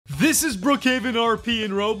This is Brookhaven RP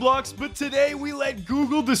in Roblox, but today we let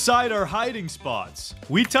Google decide our hiding spots.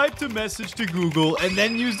 We typed a message to Google and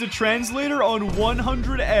then used a translator on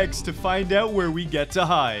 100x to find out where we get to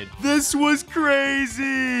hide. This was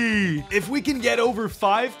crazy! If we can get over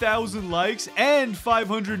 5,000 likes and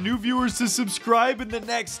 500 new viewers to subscribe in the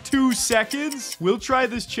next 2 seconds, we'll try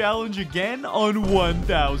this challenge again on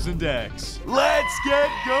 1000x. Let's get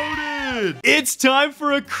goated! It's time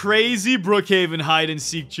for a crazy Brookhaven hide and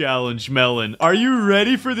seek challenge, Melon. Are you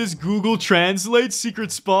ready for this Google Translate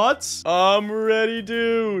secret spots? I'm ready,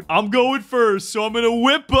 dude. I'm going first, so I'm gonna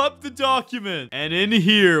whip up the document. And in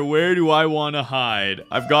here, where do I want to hide?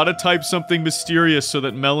 I've got to type something mysterious so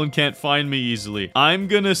that Melon can't find me easily. I'm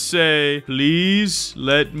gonna say, please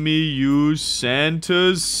let me use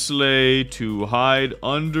Santa's sleigh to hide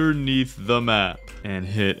underneath the map. And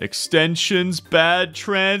hit extensions bad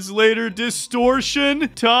translator distortion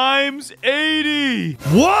times 80.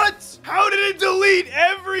 What? How did it delete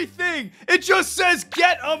everything? It just says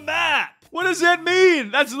get a map. What does that mean?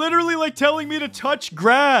 That's literally like telling me to touch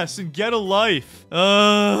grass and get a life.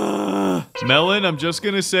 Melon, I'm just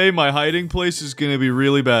gonna say my hiding place is gonna be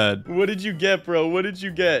really bad. What did you get, bro? What did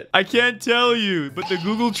you get? I can't tell you, but the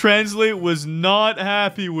Google Translate was not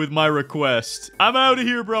happy with my request. I'm out of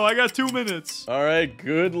here, bro. I got 2 minutes. All right,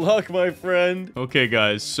 good luck, my friend. Okay,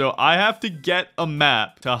 guys, so I have to get a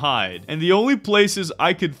map to hide. And the only places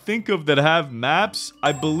I could think of that have maps,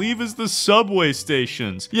 I believe, is the subway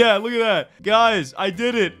stations. Yeah, look at that. Guys, I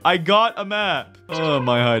did it. I got a map. Oh,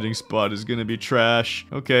 my hiding spot is gonna be trash.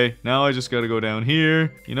 Okay, now I just gotta go down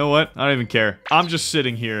here. You know what? I don't even care. I'm just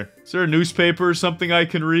sitting here. Is there a newspaper or something I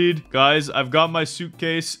can read? Guys, I've got my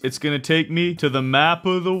suitcase. It's gonna take me to the map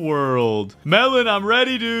of the world. Melon, I'm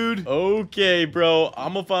ready, dude. Okay, bro.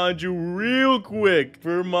 I'm gonna find you real quick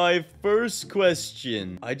for my first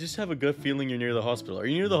question. I just have a gut feeling you're near the hospital. Are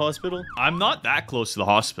you near the hospital? I'm not that close to the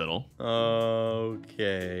hospital.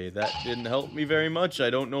 Okay, that didn't help me very much. I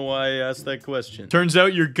don't know why I asked that question. Turns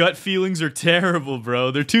out your gut feelings are terrible, bro.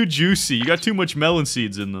 They're too juicy. You got too much melon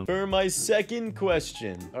seeds in them. For my second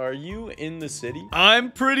question, are you in the city?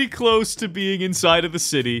 I'm pretty close to being inside of the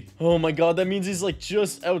city. Oh my god, that means he's like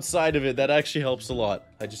just outside of it. That actually helps a lot.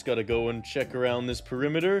 I just gotta go and check around this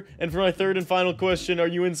perimeter. And for my third and final question, are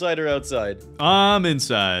you inside or outside? I'm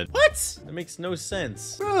inside. What? That makes no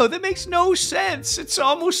sense. Bro, that makes no sense. It's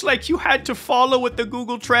almost like you had to follow what the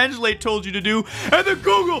Google Translate told you to do. And the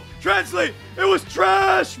Google Translate, it was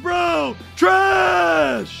trash, bro.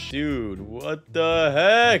 Trash. Dude, what the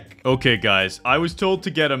heck? Okay, guys, I was told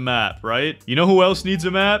to get a map, right? You know who else needs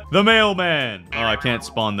a map? The mailman. Oh, I can't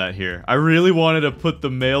spawn that here. I really wanted to put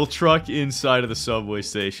the mail truck inside of the subway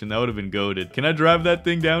station. That would have been goated. Can I drive that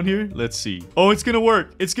thing down here? Let's see. Oh, it's gonna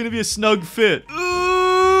work. It's gonna be a snug fit.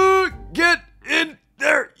 Get in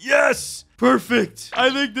there. Yes. Perfect. I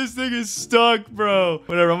think this thing is stuck, bro.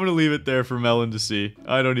 Whatever, I'm gonna leave it there for Melon to see.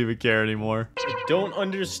 I don't even care anymore. I don't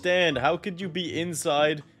understand. How could you be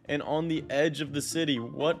inside and on the edge of the city?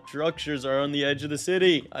 What structures are on the edge of the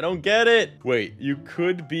city? I don't get it. Wait, you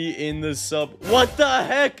could be in the What the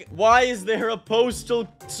heck? Why is there a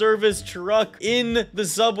postal service truck in the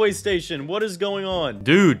subway station? What is going on?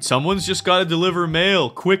 Dude, someone's just gotta deliver mail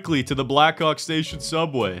quickly to the Blackhawk Station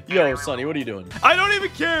subway. Yo, Sunny, what are you doing? I don't even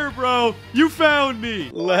care, bro. You found me.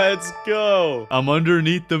 Let's go. I'm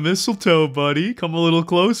underneath the mistletoe, buddy. Come a little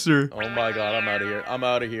closer. Oh my god, I'm out of here. I'm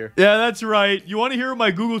out of here. Yeah, that's right. You want to hear what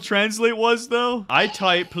my Google Translate was, though? I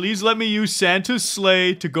typed, please let me use Santa's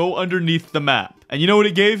sleigh to go underneath the map. And you know what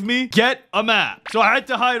it gave me? Get a map. So I had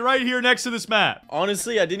to hide right here next to this map.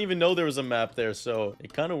 Honestly, I didn't even know there was a map there, so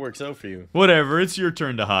it kind of works out for you. Whatever, it's your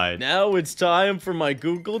turn to hide. Now it's time for my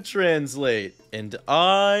Google Translate. And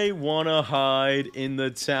I want to hide in the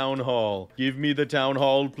town hall. Give me the town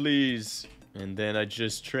hall, please. And then I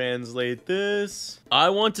just translate this. I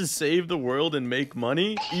want to save the world and make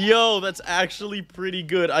money. Yo, that's actually pretty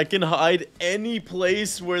good. I can hide any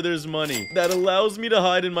place where there's money. That allows me to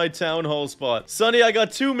hide in my town hall spot. Sunny, I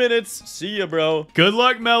got 2 minutes. See ya, bro. Good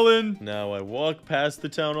luck, Melon. Now I walk past the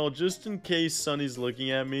town hall just in case Sunny's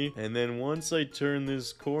looking at me. And then once I turn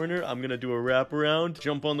this corner, I'm gonna do a wraparound,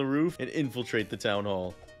 jump on the roof, and infiltrate the town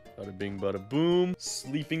hall. Bada bing, bada boom.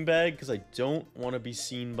 Sleeping bag, because I don't want to be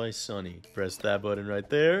seen by Sunny. Press that button right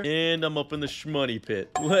there. And I'm up in the shmoney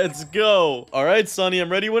pit. Let's go. All right, Sunny,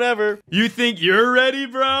 I'm ready whenever. You think you're ready,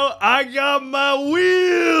 bro? I got my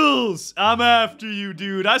wheels. I'm after you,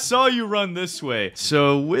 dude. I saw you run this way.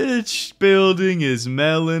 So which building is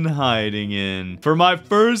Melon hiding in? For my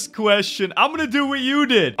first question, I'm going to do what you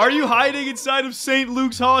did. Are you hiding inside of St.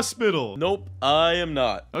 Luke's Hospital? Nope, I am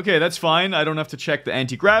not. Okay, that's fine. I don't have to check the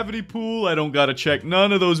anti-gravity gravity pool. I don't gotta check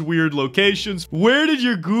none of those weird locations. Where did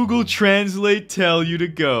your Google Translate tell you to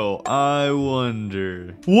go? I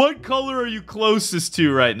wonder. What color are you closest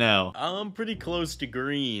to right now? I'm pretty close to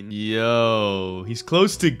green. Yo, he's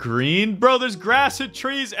close to green? Bro, there's grass and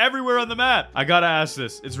trees everywhere on the map. I gotta ask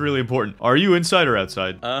this. It's really important. Are you inside or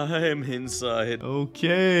outside? I'm inside.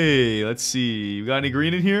 Okay, let's see. You got any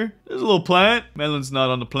green in here? There's a little plant. Melon's not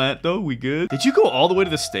on the plant, though. We good? Did you go all the way to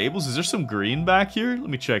the stables? Is there some green back here? Let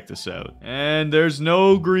me check this out. And there's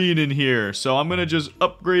no green in here, so I'm gonna just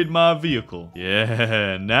upgrade my vehicle.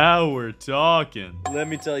 Yeah, now we're talking. Let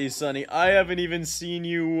me tell you, Sunny, I haven't even seen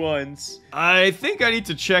you once. I think I need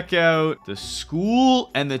to check out the school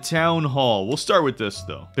and the town hall. We'll start with this,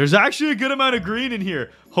 though. There's actually a good amount of green in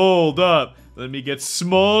here. Hold up. Let me get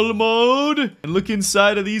small mode and look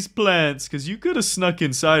inside of these plants, because you could have snuck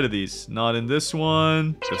inside of these. Not in this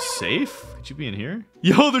one. The safe? Could you be in here?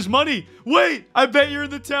 Yo, there's money. Wait, I bet you're in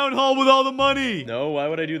the town hall with all the money. No, why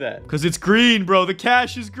would I do that? Because it's green, bro. The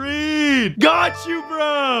cash is green. Got you,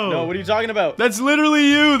 bro. No, what are you talking about? That's literally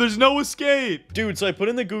you. There's no escape. Dude, so I put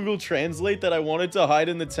in the Google Translate that I wanted to hide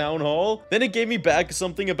in the town hall. Then it gave me back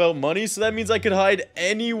something about money, so that means I could hide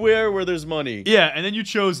anywhere where there's money. Yeah, and then you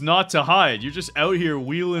chose not to hide. You're just out here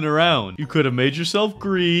wheeling around. You could have made yourself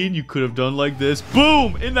green. You could have done like this.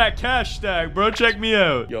 Boom! In that cash stack, bro. Check me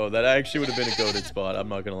out. Yo, that actually would have been a goated spot. I'm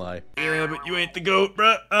not gonna lie. Yeah, but you ain't the goat,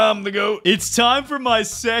 bro. I'm the goat. It's time for my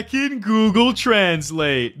second Google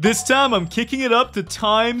Translate. This time, I'm kicking it up to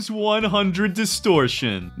times 100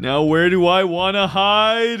 distortion. Now, where do I want to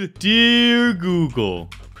hide? Dear Google,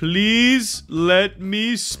 please let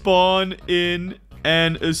me spawn in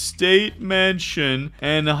an estate mansion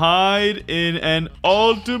and hide in an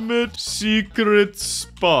ultimate secret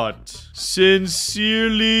spot.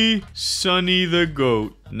 Sincerely, Sunny the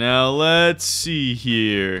Goat. Now let's see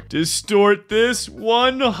here. Distort this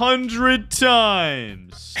 100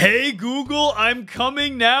 times. Hey Google, I'm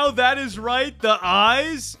coming now. That is right, the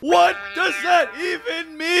eyes? What does that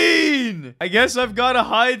even mean? I guess I've got to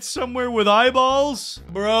hide somewhere with eyeballs?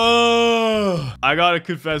 Bro. I gotta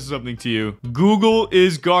confess something to you. Google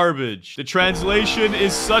is garbage. The translation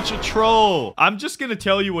is such a troll. I'm just gonna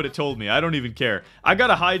tell you what it told me. I don't even care. I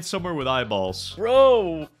gotta hide somewhere with eyeballs.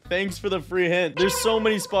 Bro, thanks for the free hint. There's so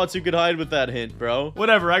many spots you could hide with that hint, bro.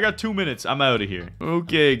 Whatever, I got 2 minutes. I'm out of here.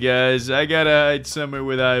 Okay, guys, I gotta hide somewhere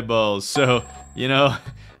with eyeballs. So, you know,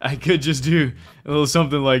 I could just do a little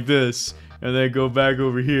something like this. And then go back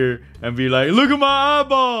over here and be like, look at my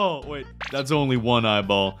eyeball. Wait, that's only one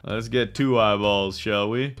eyeball. Let's get 2 eyeballs, shall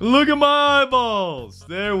we? Look at my eyeballs.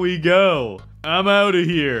 There we go. I'm out of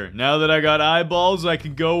here. Now that I got eyeballs, I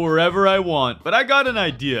can go wherever I want. But I got an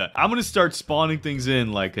idea. I'm gonna start spawning things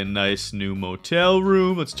in, like a nice new motel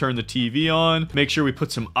room. Let's turn the TV on. Make sure we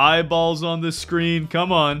put some eyeballs on this screen.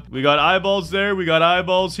 Come on. We got eyeballs there. We got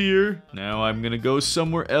eyeballs here. Now I'm gonna go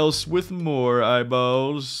somewhere else with more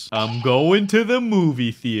eyeballs. I'm going to the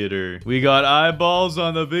movie theater. We got eyeballs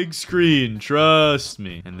on the big screen. Trust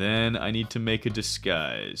me. And then I need to make a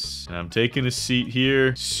disguise. And I'm taking a seat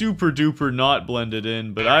here. Super duper not blended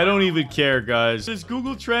in, but I don't even care, guys. This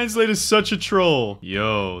Google Translate is such a troll.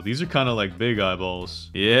 Yo, these are kind of like big eyeballs.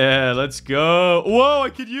 Yeah, let's go. Whoa, I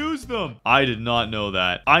could use them. I did not know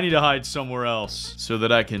that. I need to hide somewhere else so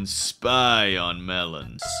that I can spy on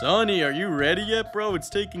Melon. Sunny, are you ready yet, bro? It's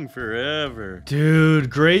taking forever. Dude,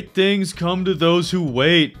 great things come to those who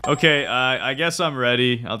wait. Okay, I guess I'm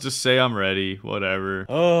ready. I'll just say I'm ready. Whatever.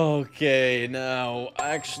 Okay, now,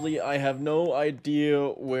 actually, I have no idea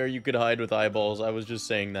where you could hide with eyeballs. I was just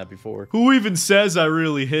saying that before. Who even says I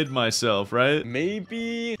really hid myself, right?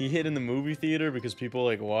 Maybe he hid in the movie theater because people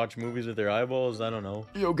like watch movies with their eyeballs. I don't know.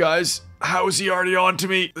 Yo, guys, how is he already on to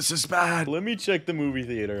me? This is bad. Let me check the movie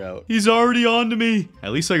theater out. He's already on to me.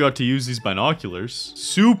 At least I got to use these binoculars.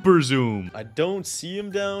 Super zoom. I don't see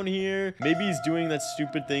him down here. Maybe he's doing that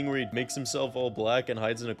stupid thing where he makes himself all black and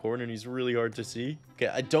hides in a corner and he's really hard to see. Okay,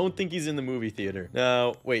 I don't think he's in the movie theater.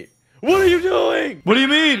 Now, wait. What are you doing? What do you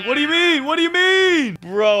mean? What do you mean? What do you mean?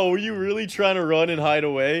 Bro, were you really trying to run and hide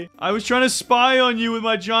away? I was trying to spy on you with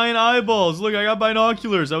my giant eyeballs. Look, I got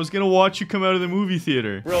binoculars. I was gonna watch you come out of the movie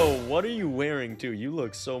theater. Bro, what are you wearing too? You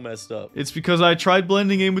look so messed up. It's because I tried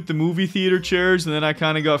blending in with the movie theater chairs and then I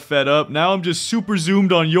kind of got fed up. Now I'm just super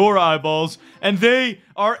zoomed on your eyeballs and they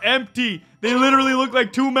are empty. They literally look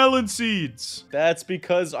like 2 melon seeds. That's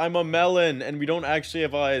because I'm a melon and we don't actually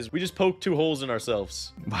have eyes. We just poke 2 holes in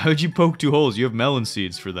ourselves. Why would you poke 2 holes? You have melon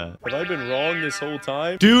seeds for that. Have I been wrong this whole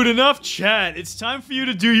time? Dude, enough chat. It's time for you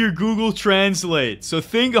to do your Google Translate. So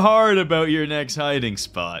think hard about your next hiding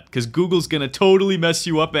spot, because Google's gonna totally mess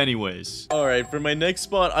you up anyways. Alright, for my next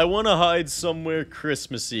spot, I want to hide somewhere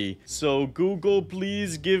Christmassy. So Google,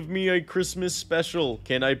 please give me a Christmas special.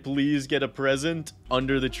 Can I please get a present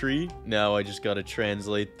under the tree? Now I just gotta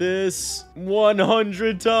translate this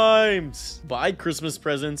 100 times. Buy Christmas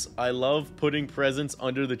presents. I love putting presents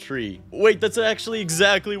under the tree. Wait, that's actually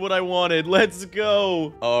exactly what I wanted. Let's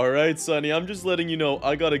go. Alright, Sunny, I'm just letting you know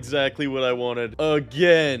I got exactly what I wanted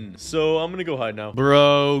again. So I'm gonna go hide now.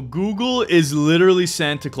 Bro, Google is literally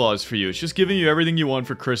Santa Claus for you. It's just giving you everything you want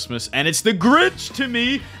for Christmas, and it's the Grinch to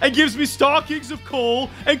me, and gives me stockings of coal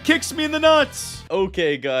and kicks me in the nuts.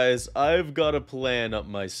 Okay, guys, I've got a plan up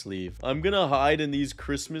my sleeve. I'm gonna hide in these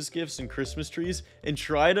Christmas gifts and Christmas trees and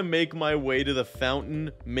try to make my way to the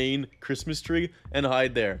fountain main Christmas tree and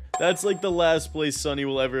hide there. That's like the last place Sunny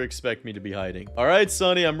will ever expect me to be hiding. All right,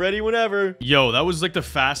 Sunny, I'm ready whenever. Yo, that was like the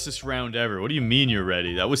fastest round ever. What do you mean you're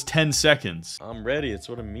ready? That was 10 seconds. I'm ready. It's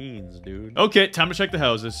what it means, dude. Okay, time to check the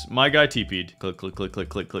houses. My guy TP'd. Click, click, click, click,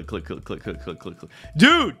 click, click, click, click, click, click, click, click, click.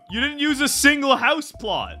 Dude, you didn't use a single house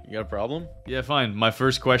plot. You got a problem? Yeah, fine. My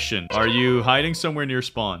first question. Are you hiding somewhere near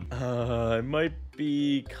spawn? I might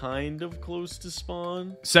be kind of close to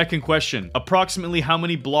spawn. Second question. Approximately how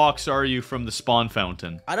many blocks are you from the spawn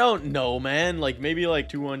fountain? I don't know, man. Like, maybe like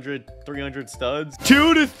 200, 300 studs.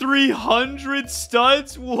 200 to 300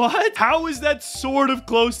 studs? What? How is that sort of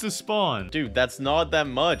close to spawn? Dude, that's not that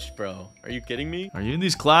much, bro. Are you kidding me? Are you in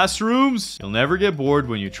these classrooms? You'll never get bored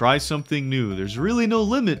when you try something new. There's really no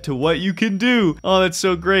limit to what you can do. Oh, that's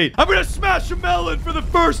so great. I'm gonna smash a melon for the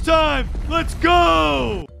first time. Let's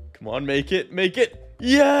go. Come on, make it. Make it.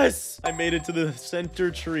 Yes! I made it to the center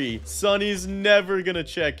tree. Sunny's never gonna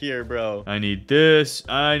check here, bro. I need this.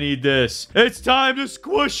 I need this. It's time to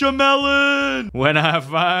squish a melon. When I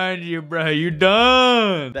find you, bro, you're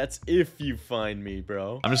done. That's if you find me,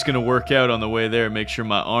 bro. I'm just gonna work out on the way there, make sure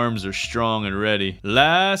my arms are strong and ready.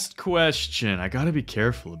 Last question. I gotta be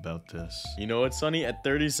careful about this. You know what, Sunny? At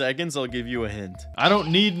 30 seconds, I'll give you a hint. I don't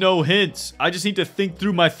need no hints. I just need to think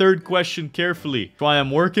through my third question carefully. That's why I'm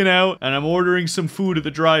working out and I'm ordering some food at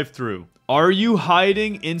the drive-thru. Are you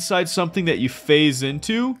hiding inside something that you phase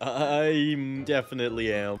into? I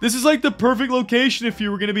definitely am. This is like the perfect location if you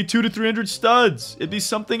were going to be 200 to 300 studs. It'd be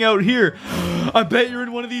something out here. I bet you're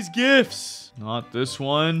in one of these gifts. Not this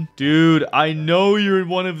one. Dude, I know you're in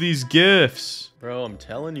one of these gifts. Bro, I'm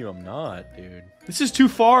telling you I'm not, dude. This is too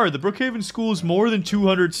far. The Brookhaven school is more than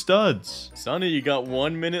 200 studs. Sunny, you got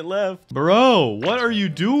 1 minute left. Bro, what are you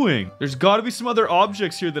doing? There's got to be some other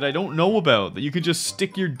objects here that I don't know about that you could just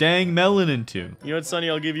stick your dang melon into. You know what, Sunny?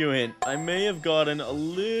 I'll give you a hint. I may have gotten a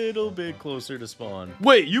little bit closer to spawn.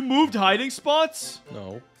 Wait, you moved hiding spots?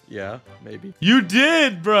 No. Yeah, maybe. You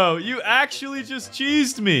did, bro. You actually just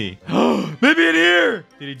cheesed me. Maybe in here.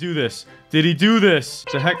 Did he do this? Did he do this?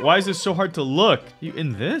 The heck? Why is this so hard to look? You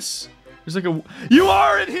in this? There's like a... You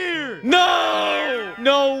are in here! No!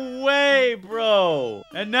 No way, bro!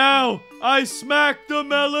 And now, I smack the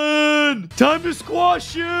melon! Time to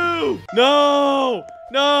squash you! No!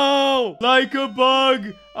 No! Like a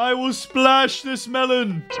bug, I will splash this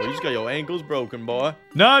melon. Oh, you just got your ankles broken, boy.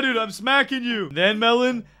 Nah, dude, I'm smacking you. Then,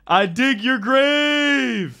 melon, I dig your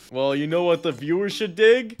grave. Well, you know what the viewers should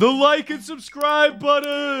dig? The like and subscribe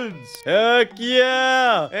buttons. Heck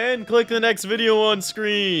yeah! And click the next video on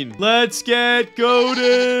screen. Let's get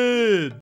goated.